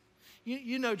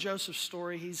 You know Joseph's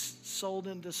story. He's sold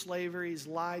into slavery. He's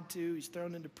lied to. He's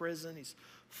thrown into prison. He's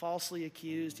falsely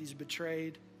accused. He's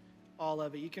betrayed. All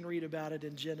of it. You can read about it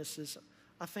in Genesis,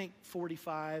 I think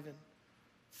 45 and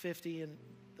 50 and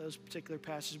those particular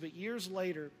passages. But years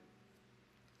later,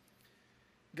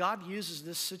 God uses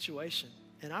this situation.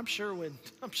 And I'm sure when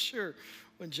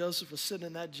Joseph was sitting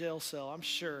in that jail cell, I'm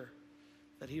sure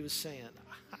that he was saying,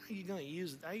 how are you going to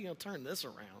use it? How are you going to turn this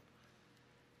around?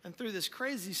 And through this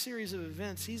crazy series of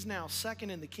events, he's now second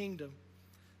in the kingdom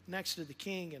next to the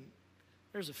king. And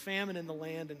there's a famine in the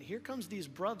land. And here comes these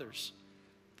brothers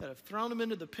that have thrown him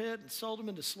into the pit and sold him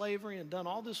into slavery and done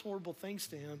all these horrible things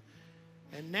to him.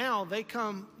 And now they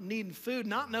come needing food,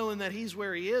 not knowing that he's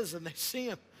where he is, and they see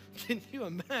him. Can you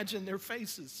imagine their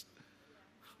faces?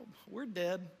 Oh, we're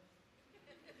dead.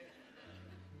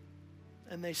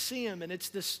 And they see him, and it's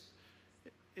this,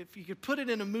 if you could put it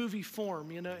in a movie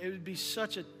form, you know, it would be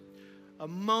such a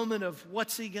moment of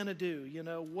what's he going to do? You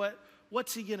know,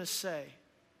 what's he going to say?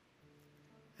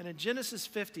 And in Genesis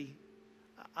 50,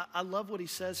 I love what he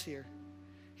says here.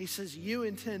 He says, you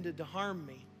intended to harm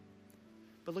me.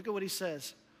 But look at what he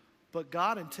says. But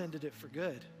God intended it for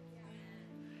good,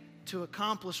 to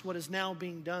accomplish what is now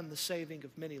being done, the saving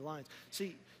of many lives.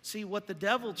 See what the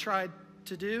devil tried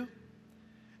to do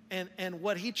and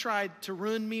what he tried to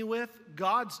ruin me with,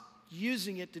 God's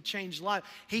using it to change life.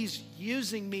 He's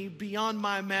using me beyond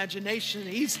my imagination.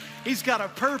 He's got a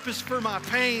purpose for my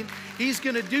pain. He's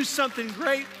going to do something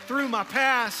great through my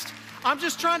past. I'm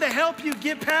just trying to help you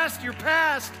get past your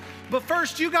past. But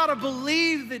first, you got to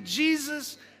believe that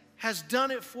Jesus has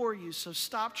done it for you. So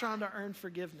stop trying to earn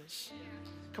forgiveness.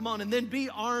 Come on, and then be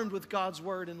armed with God's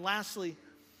word. And lastly,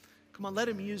 come on, let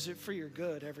him use it for your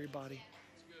good, everybody.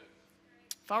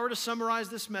 If I were to summarize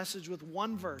this message with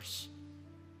one verse,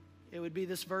 it would be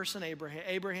this verse in Abraham.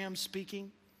 Abraham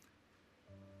speaking.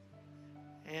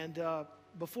 And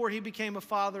before he became a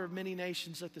father of many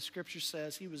nations, that the scripture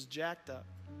says, he was jacked up.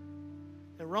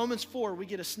 In Romans 4, we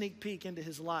get a sneak peek into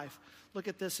his life. Look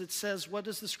at this. It says, what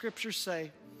does the scripture say?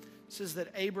 It says that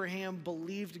Abraham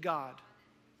believed God.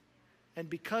 And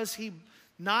because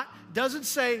doesn't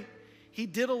say he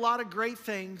did a lot of great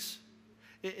things.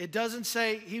 It doesn't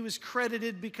say he was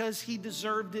credited because he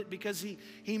deserved it, because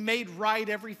he made right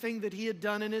everything that he had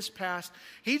done in his past.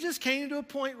 He just came to a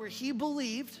point where he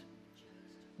believed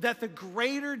that the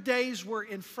greater days were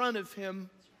in front of him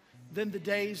than the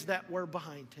days that were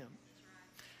behind him.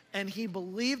 And he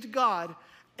believed God,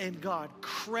 and God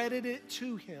credited it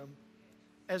to him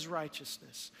as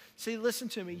righteousness. See, listen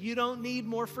to me. You don't need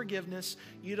more forgiveness.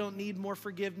 You don't need more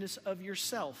forgiveness of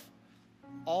yourself.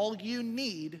 All you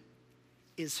need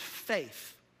is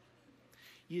faith.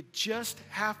 You just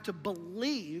have to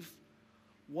believe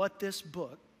what this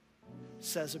book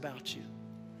says about you,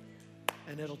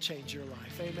 and it'll change your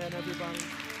life. Amen, everybody?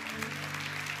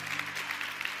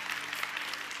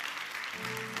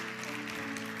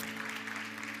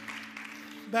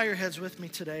 Bow your heads with me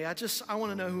today. I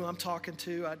want to know who I'm talking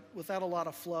to without a lot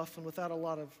of fluff and without a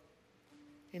lot of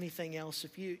anything else.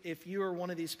 If you are one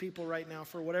of these people right now,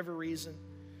 for whatever reason,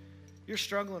 you're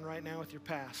struggling right now with your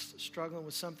past, struggling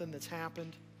with something that's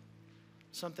happened,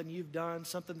 something you've done,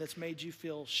 something that's made you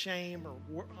feel shame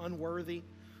or unworthy,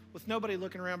 with nobody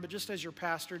looking around, but just as your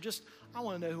pastor, I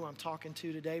want to know who I'm talking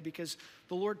to today, because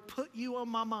the Lord put you on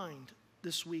my mind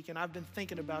this week, and I've been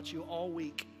thinking about you all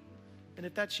week. And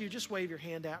if that's you, just wave your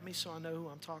hand at me so I know who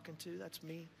I'm talking to. That's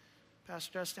me.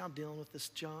 Pastor Dustin, I'm dealing with this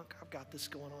junk. I've got this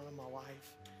going on in my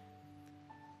life.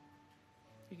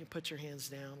 You can put your hands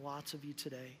down, lots of you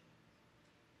today.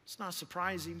 It's not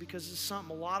surprising because it's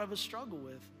something a lot of us struggle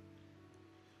with.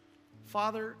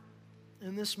 Father,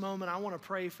 in this moment, I want to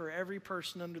pray for every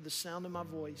person under the sound of my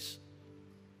voice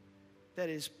that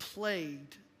is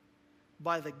plagued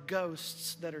by the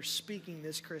ghosts that are speaking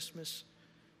this Christmas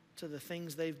to the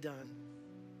things they've done.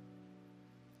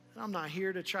 And I'm not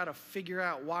here to try to figure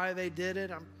out why they did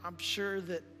it. I'm sure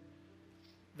that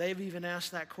they've even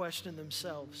asked that question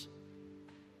themselves.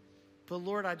 But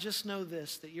Lord, I just know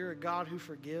this, that you're a God who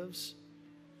forgives.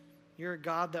 You're a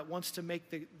God that wants to make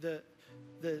the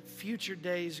future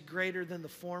days greater than the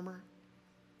former.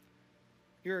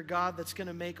 You're a God that's going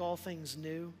to make all things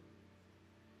new.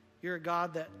 You're a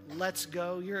God that lets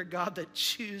go. You're a God that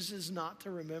chooses not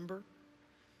to remember.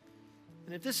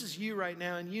 And if this is you right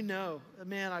now and you know,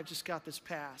 man, I just got this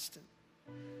past, and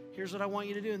here's what I want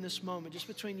you to do in this moment, just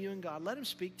between you and God. Let him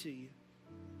speak to you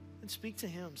and speak to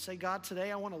him. Say, God,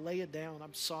 today I want to lay it down.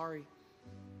 I'm sorry.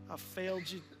 I've failed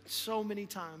you so many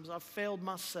times. I've failed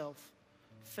myself.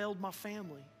 Failed my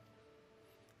family.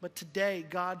 But today,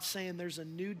 God's saying there's a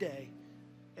new day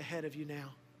ahead of you now.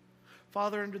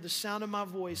 Father, under the sound of my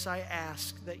voice, I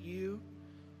ask that you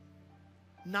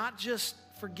not just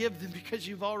forgive them because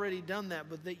you've already done that,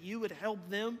 but that you would help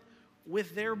them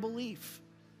with their belief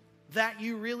that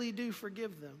you really do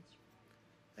forgive them,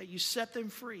 that you set them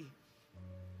free.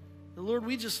 And Lord,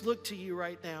 we just look to you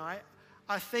right now.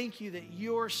 I thank you that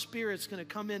your Spirit's going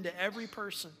to come into every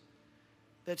person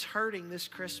that's hurting this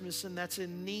Christmas and that's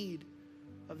in need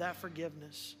of that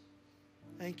forgiveness.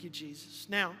 Thank you, Jesus.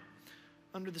 Now,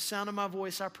 under the sound of my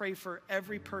voice, I pray for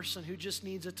every person who just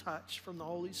needs a touch from the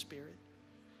Holy Spirit.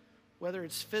 Whether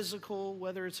it's physical,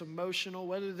 whether it's emotional,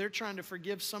 whether they're trying to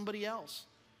forgive somebody else.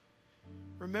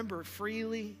 Remember,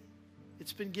 freely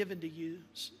it's been given to you.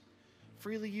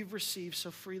 Freely you've received,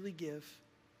 so freely give.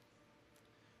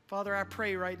 Father, I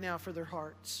pray right now for their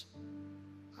hearts.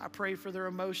 I pray for their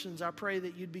emotions. I pray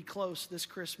that you'd be close this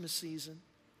Christmas season.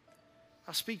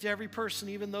 I speak to every person,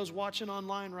 even those watching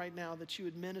online right now, that you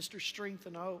would minister strength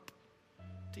and hope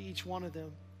to each one of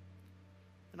them.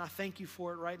 And I thank you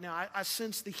for it right now. I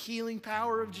sense the healing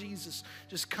power of Jesus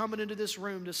just coming into this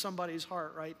room to somebody's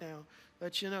heart right now.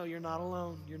 Let you know you're not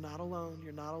alone. You're not alone.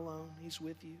 You're not alone. He's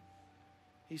with you.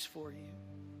 He's for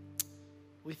you.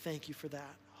 We thank you for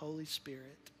that, Holy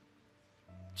Spirit.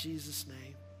 In Jesus'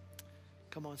 name.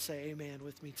 Come on, say amen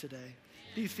with me today.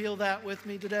 Do you feel that with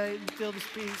me today? Do you feel this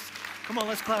peace? Come on,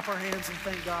 let's clap our hands and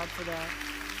thank God for that.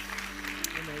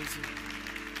 Amazing.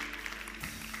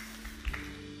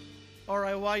 All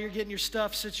right, while you're getting your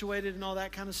stuff situated and all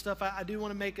that kind of stuff, I do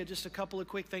want to make just a couple of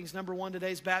quick things. Number one,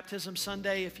 today's Baptism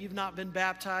Sunday. If you've not been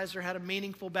baptized or had a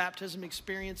meaningful baptism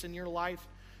experience in your life,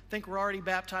 I think we're already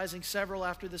baptizing several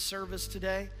after the service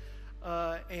today.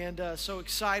 So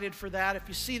excited for that. If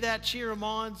you see that, cheer them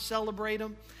on, celebrate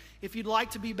them. If you'd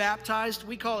like to be baptized,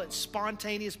 we call it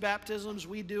spontaneous baptisms.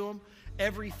 We do them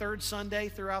every third Sunday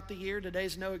throughout the year.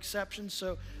 Today's no exception.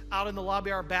 So out in the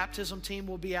lobby, our baptism team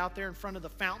will be out there in front of the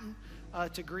fountain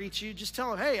to greet you. Just tell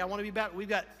them, hey, I want to be baptized. We've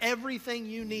got everything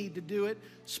you need to do it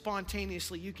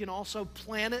spontaneously. You can also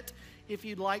plan it if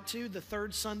you'd like to, the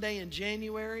third Sunday in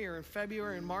January or in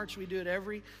February and March. We do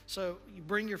it so you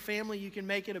bring your family, you can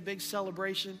make it a big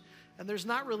celebration. And there's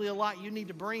not really a lot you need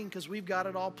to bring because we've got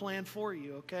it all planned for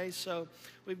you, okay? So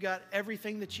we've got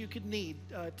everything that you could need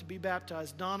to be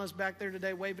baptized. Donna's back there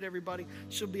today. Wave at everybody.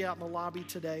 She'll be out in the lobby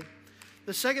today.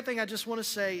 The second thing I just want to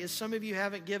say is some of you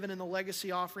haven't given in the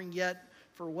legacy offering yet.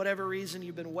 For whatever reason,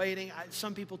 you've been waiting.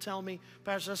 Some people tell me,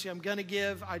 Pastor Jesse, I'm going to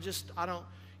give. I don't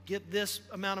get this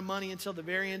amount of money until the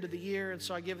very end of the year, and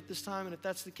so I give it this time. And if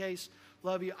that's the case,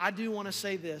 love you. I do want to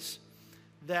say this,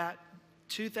 that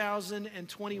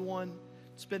 2021,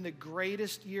 it's been the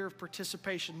greatest year of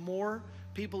participation. More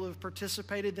people have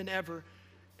participated than ever.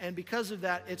 And because of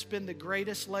that, it's been the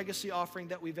greatest legacy offering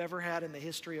that we've ever had in the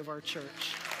history of our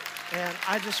church. And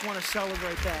I just want to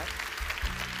celebrate that.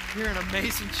 You're an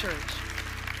amazing church.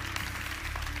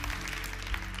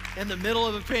 In the middle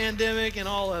of a pandemic and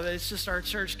all of it, it's just our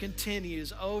church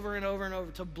continues over and over and over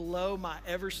to blow my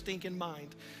ever-stinking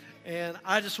mind. And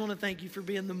I just want to thank you for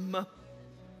being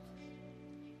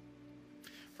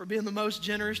for being the most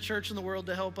generous church in the world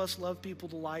to help us love people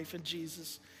to life in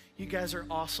Jesus. You guys are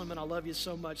awesome, and I love you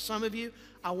so much. Some of you,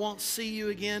 I won't see you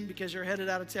again because you're headed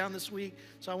out of town this week,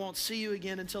 so I won't see you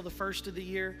again until the first of the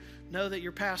year. Know that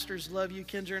your pastors love you.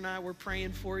 Kendra and I, we're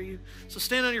praying for you. So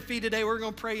stand on your feet today. We're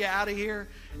going to pray you out of here,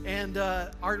 and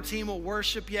our team will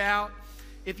worship you out.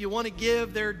 If you want to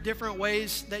give, there are different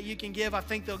ways that you can give. I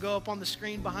think they'll go up on the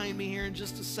screen behind me here in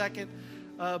just a second.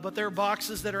 But there are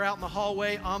boxes that are out in the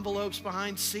hallway, envelopes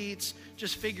behind seats.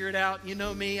 Just figure it out. You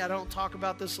know me, I don't talk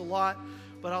about this a lot,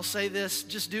 but I'll say this,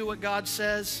 just do what God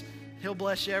says. He'll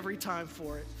bless you every time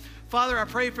for it. Father, I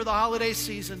pray for the holiday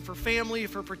season, for family,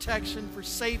 for protection, for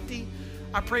safety.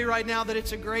 I pray right now that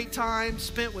it's a great time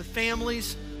spent with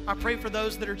families. I pray for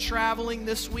those that are traveling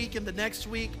this week and the next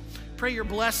week. Pray your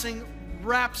blessing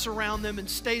wraps around them and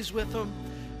stays with them.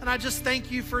 And I just thank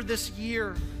you for this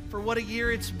year, for what a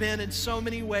year it's been in so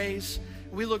many ways.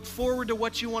 We look forward to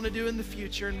what you want to do in the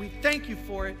future, and we thank you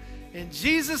for it. In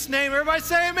Jesus' name, everybody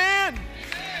say amen.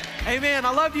 Amen.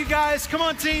 I love you guys. Come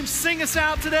on, team, sing us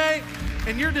out today,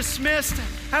 and you're dismissed.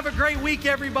 Have a great week,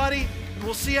 everybody, and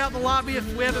we'll see you out in the lobby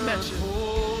if we haven't met you.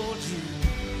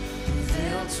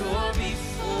 They'll tore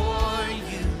before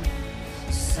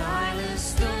you,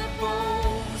 silence the